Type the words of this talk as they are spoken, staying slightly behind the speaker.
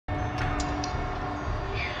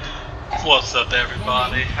What's up,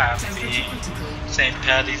 everybody? Happy St.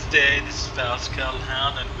 Patty's Day. This is Fast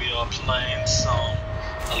Callahan, and we are playing some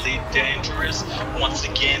Elite Dangerous. Once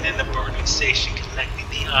again in the burning station, collecting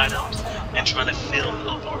the items and trying to fill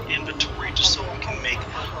up our inventory just so we can make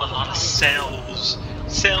a lot of sales.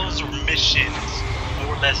 Sales or missions,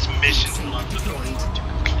 more or less missions what I'm looking for to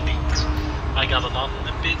complete. I got a lot on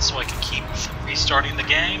the bid so I can keep restarting the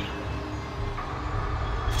game.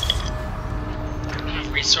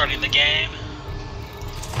 Restarting the game,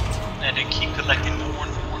 and then keep collecting more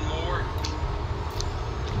and more and more,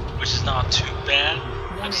 which is not too bad.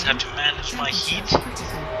 I just have to manage my heat,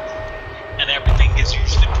 and everything is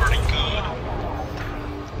usually pretty good.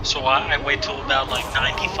 So I wait till about like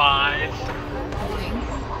 95,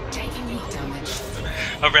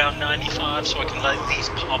 around 95, so I can at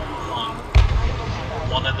least pop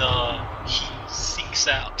one of the heat sinks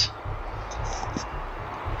out.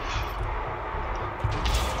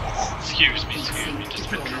 Excuse me, just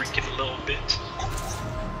been drinking a little bit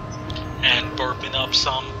and burping up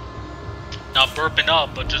some. Not burping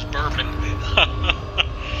up, but just burping.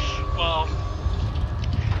 Well,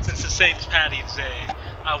 since it's St. Patty's Day,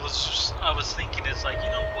 I was thinking it's like, you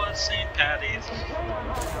know what, St. Patty's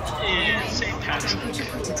is St. Patrick.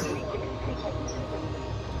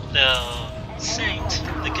 The saint,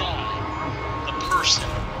 the guy, the person,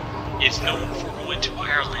 is known for going to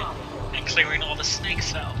Ireland and clearing all the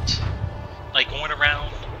snakes out. Like going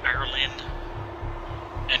around Ireland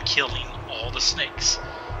and killing all the snakes.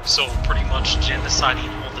 So pretty much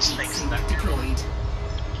genociding all the snakes in that area.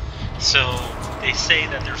 So they say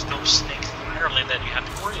that there's no snakes in Ireland that you have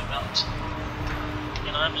to worry about.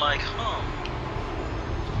 And I'm like,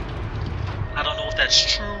 I don't know if that's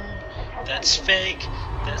true, that's fake,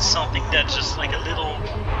 that's something that's just like a little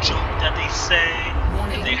joke that they say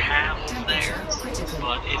that they have over there.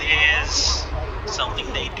 But it is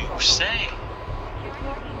something they do say.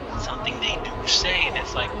 Something they do say, and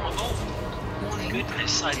it's like, oh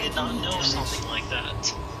goodness, I did not know something like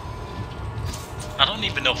that. I don't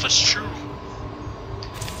even know if it's true.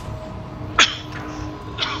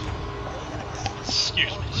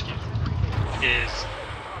 Excuse me. It's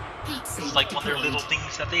like one of their little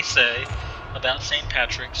things that they say about St.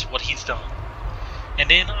 Patrick's, what he's done. And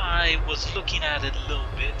then I was looking at it a little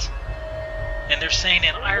bit, and they're saying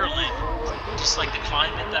in Ireland, just like the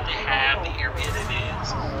climate that they have, the area that it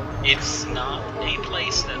is, it's not a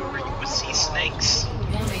place that where you would see snakes.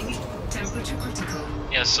 Temperature critical.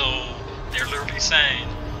 Yeah, so they're literally saying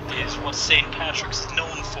is what St. Patrick's is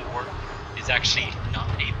known for is actually not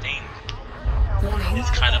a thing.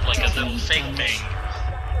 It's kind of like a little fake thing.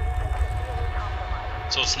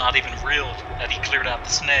 So it's not even real that he cleared out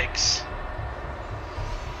the snakes.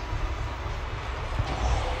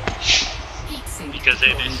 Because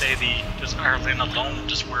they say just Ireland alone,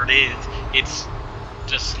 just where it is, it's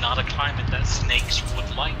just not a climate that snakes would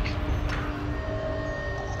like.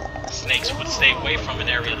 Snakes would stay away from an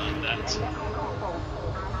area like that.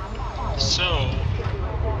 So,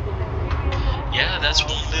 yeah, that's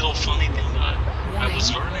one little funny thing I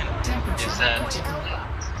was learning, is that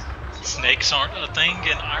snakes aren't a thing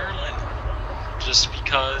in Ireland, just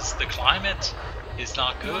because the climate is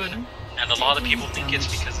not good. And a lot of people think it's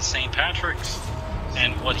because of St. Patrick's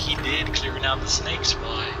and what he did clearing out the snakes.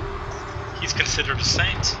 Why he's considered a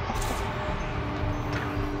saint.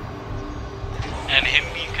 And him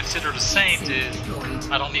being considered a saint is,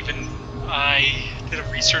 I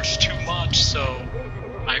didn't research too much, so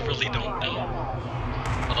I really don't know.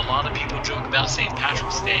 But a lot of people joke about St.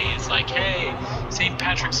 Patrick's Day. It's like, hey, St.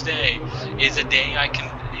 Patrick's Day is a day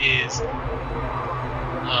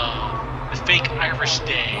the fake Irish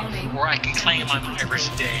day, or I can claim I'm Irish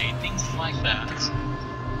Day, things like that.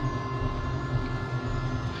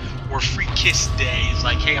 Or Free Kiss Day is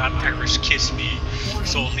like, hey, I'm Irish, kiss me,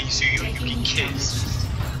 so at least you can kiss.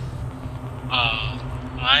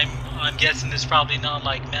 I'm guessing it's probably not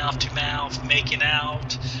like mouth to mouth, making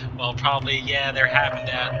out. Well, probably, yeah, they're having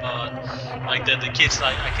that, but like the kids,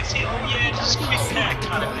 like, I can see, oh yeah, just quick peck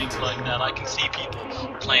kind of things like that. I can see people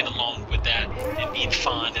playing along with that and being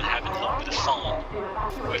fun and having a little bit of fun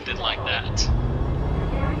with it like that.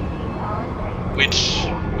 Which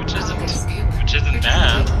isn't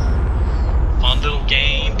bad. Fun little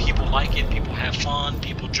game, people like it, people have fun,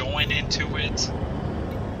 people join into it.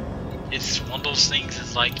 It's one of those things,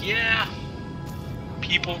 it's like, yeah,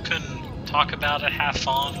 people can talk about it, have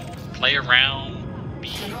fun, play around,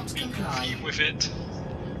 be goofy with it,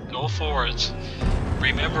 go for it.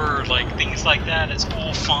 Remember, like, things like that, it's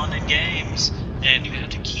all fun and games, and you have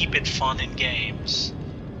to keep it fun in games.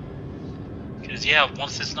 Because, yeah,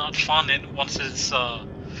 once it's not fun, once it's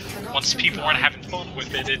once people aren't having fun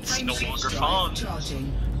with it, it's no longer fun.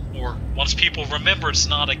 Or once people remember it's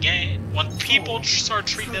not a game, when people start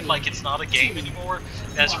treating it like it's not a game anymore,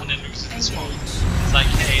 that's when it loses its fun. It's like,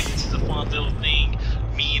 hey, this is a fun little thing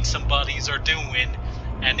me and some buddies are doing,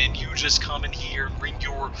 and then you just come in here and bring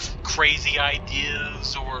your crazy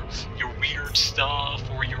ideas or your weird stuff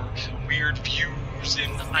or your weird views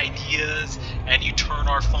and ideas, and you turn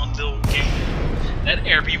our fun little game that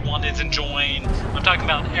everyone is enjoying. I'm talking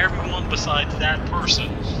about everyone besides that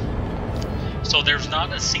person. So there's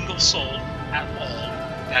not a single soul at all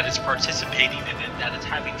that is participating in it, that is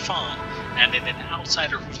having fun, and then an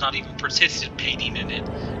outsider who's not even participating in it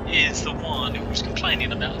is the one who's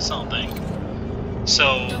complaining about something.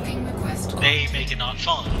 So they make it not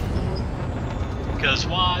fun. Because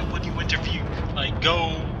why would you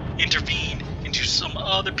go intervene into some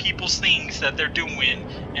other people's things that they're doing,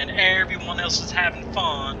 and everyone else is having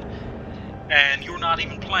fun, and you're not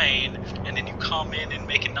even playing, and then you come in and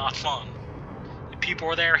make it not fun? People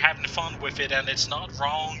are there having fun with it, and it's not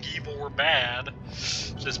wrong, evil, or bad.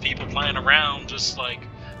 It's just people playing around, just like,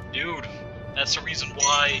 dude, that's the reason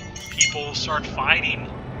why people start fighting,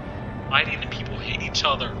 and people hate each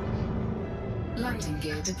other. Landing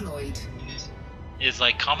gear deployed. It's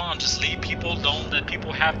like, come on, just leave people, don't let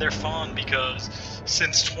people have their fun, because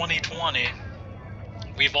since 2020,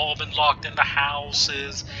 we've all been locked into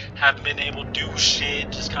houses, haven't been able to do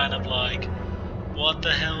shit, just kind of like, what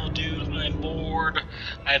the hell, dude? I'm bored.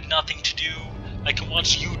 I have nothing to do. I can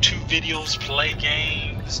watch YouTube videos, play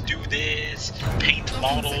games, do this, paint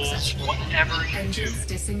models, whatever you do.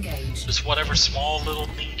 Just whatever small little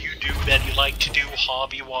thing you do that you like to do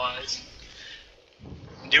hobby-wise.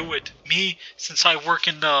 Do it. Me, since I work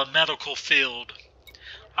in the medical field,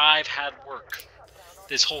 I've had work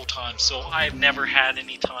this whole time, so I've never had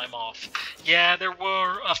any time off. Yeah, there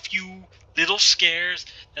were a few little scares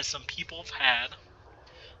that some people have had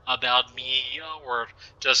about me, or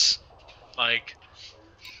just like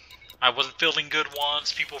I wasn't feeling good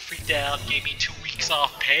once, people freaked out, gave me 2 weeks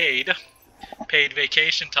off paid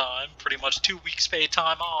vacation time, pretty much 2 weeks paid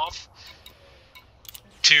time off,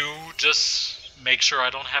 to just make sure I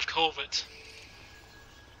don't have COVID.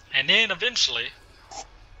 And then eventually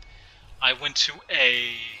I went to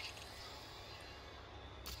a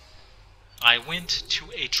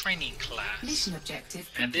training class, Mission objective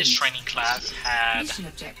and this training class had, Mission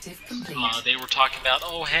objective they were talking about,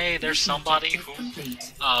 oh hey, there's somebody who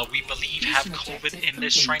we believe have COVID in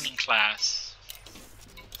this training class.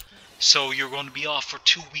 So you're going to be off for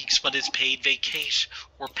 2 weeks, but it's paid vacation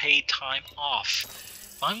or paid time off.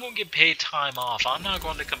 If I'm going to get paid time off, I'm not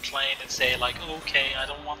going to complain and say like, okay, I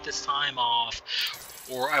don't want this time off,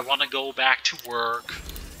 or I want to go back to work.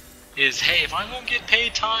 Is, hey, if I'm going to get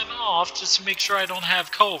paid time off just to make sure I don't have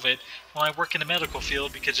COVID when I work in the medical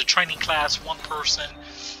field, because a training class, one person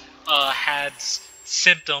had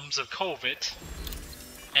symptoms of COVID,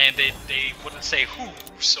 and they wouldn't say who,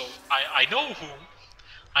 so I know who.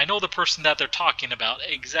 I know the person that they're talking about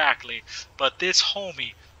exactly, but this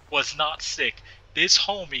homie was not sick. This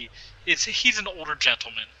homie, he's an older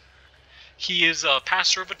gentleman. He is a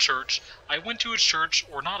pastor of a church. I went to his church,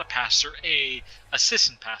 or not a pastor, a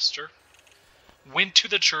assistant pastor. Went to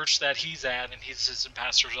the church that he's at, and he's assistant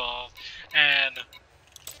pastors of, and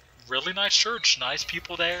really nice church, nice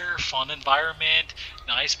people there, fun environment,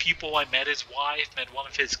 nice people. I met his wife, met one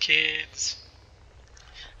of his kids,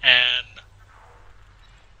 and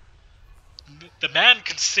the man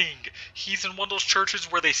can sing. He's in one of those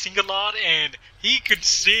churches where they sing a lot, and he can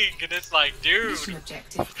sing, and it's like, dude, you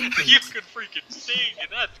can freaking sing,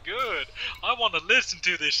 and that's good. I want to listen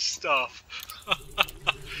to this stuff.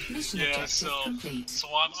 Yeah, so I'm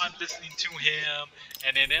listening to him,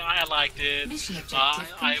 and then I liked it.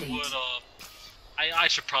 I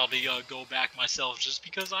should probably go back myself, just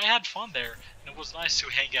because I had fun there, and it was nice to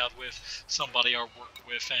hang out with somebody I work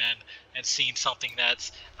with, and seeing something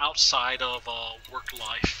that's outside of work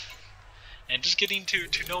life, and just getting to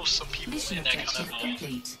know some people in that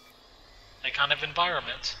kind of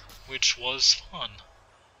environment, which was fun.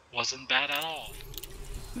 Wasn't bad at all.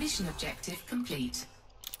 Mission objective complete.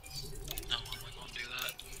 No, I'm not gonna do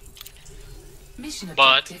that. Mission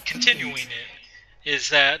But objective continuing complete. it is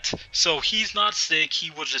that, so he's not sick,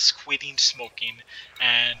 he was just quitting smoking,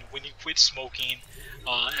 and when you quit smoking,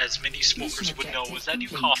 as many smokers would know, is that you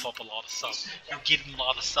cough up a lot of stuff. You're getting a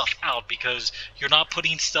lot of stuff out because you're not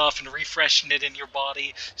putting stuff and refreshing it in your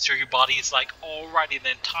body, so your body is like, alrighty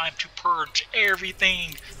then, time to purge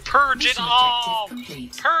everything. Purge it all!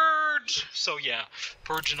 Purge purge. So yeah,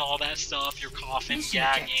 purging all that stuff. You're coughing, Mission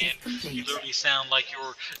gagging. objective complete. You literally sound like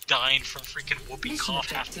you're dying from freaking whooping Mission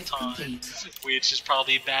cough half the objective time, complete. which is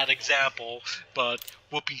probably a bad example, but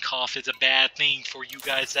whooping cough is a bad thing. For you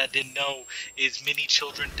guys that didn't know, is many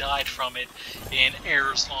children died from it in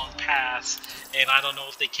eras long past, and I don't know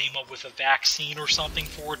if they came up with a vaccine or something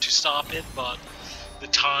for it to stop it, but the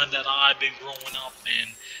time that I've been growing up, and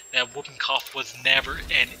that whooping cough was never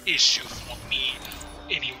an issue for me or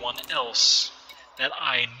anyone else that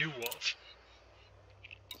I knew of.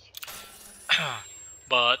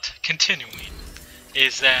 But continuing,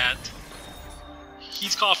 is that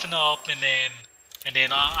he's coughing up, and then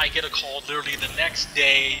I get a call literally the next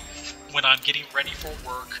day when I'm getting ready for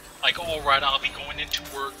work. Like, alright, I'll be going into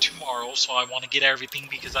work tomorrow, so I want to get everything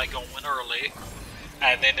because I go in early.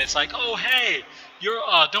 And then it's like, oh hey, you're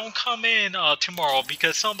don't come in tomorrow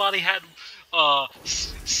because somebody had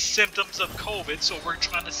symptoms of COVID, so we're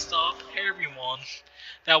trying to stop everyone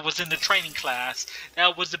that was in the training class.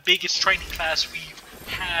 That was the biggest training class we've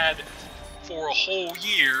had for a whole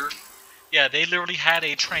year. Yeah, they literally had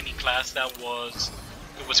a training class that was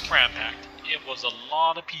cram-packed. It was a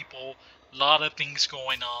lot of people, a lot of things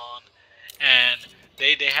going on, and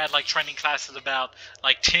they had like training classes about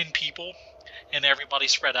like 10 people, and everybody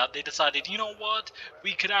spread out. They decided, you know what,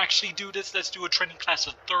 we could actually do this. Let's do a training class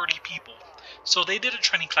of 30 people. So they did a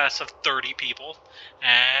training class of 30 people,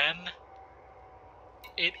 and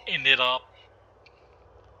it ended up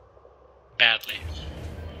badly,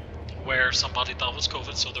 where somebody thought it was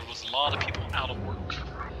COVID, so there was a lot of people out of work.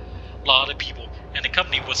 A lot of people. And the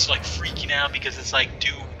company was like freaking out because it's like,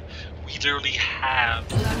 dude, we literally have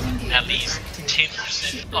at least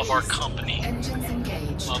 10% of our company.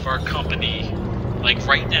 Like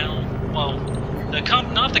right now, well,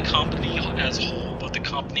 not the company as a whole, but the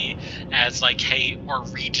company as like, hey, our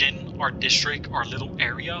region, our district, our little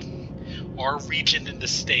area, our region in the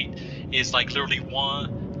state is like literally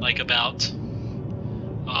about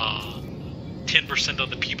 10% of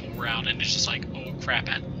the people were out, and it's just like, oh crap,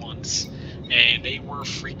 at once. And they were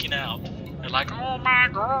freaking out. They're like, oh my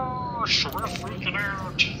gosh, we're freaking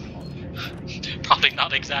out. Probably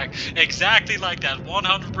not exactly like that,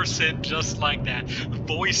 100% just like that,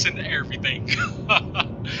 voice and everything.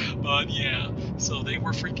 But yeah, so they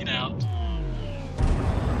were freaking out,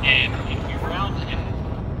 and we were out,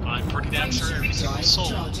 and I'm pretty damn sure every single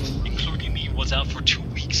soul, including me, was out for 2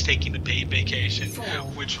 weeks taking a paid vacation,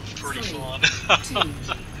 which was pretty fun.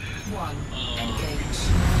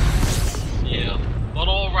 Yeah, but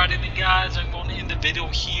alrighty then guys, I'm going to end the video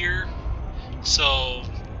here. So,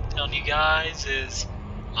 telling you guys is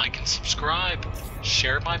like and subscribe,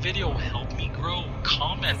 share my video, help me grow,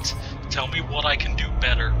 comment, tell me what I can do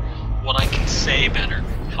better, what I can say better,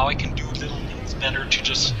 how I can do little things better to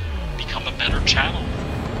just become a better channel,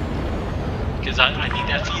 because I need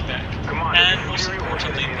that feedback. And most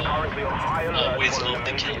importantly, always love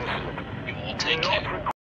the kid. You all take care.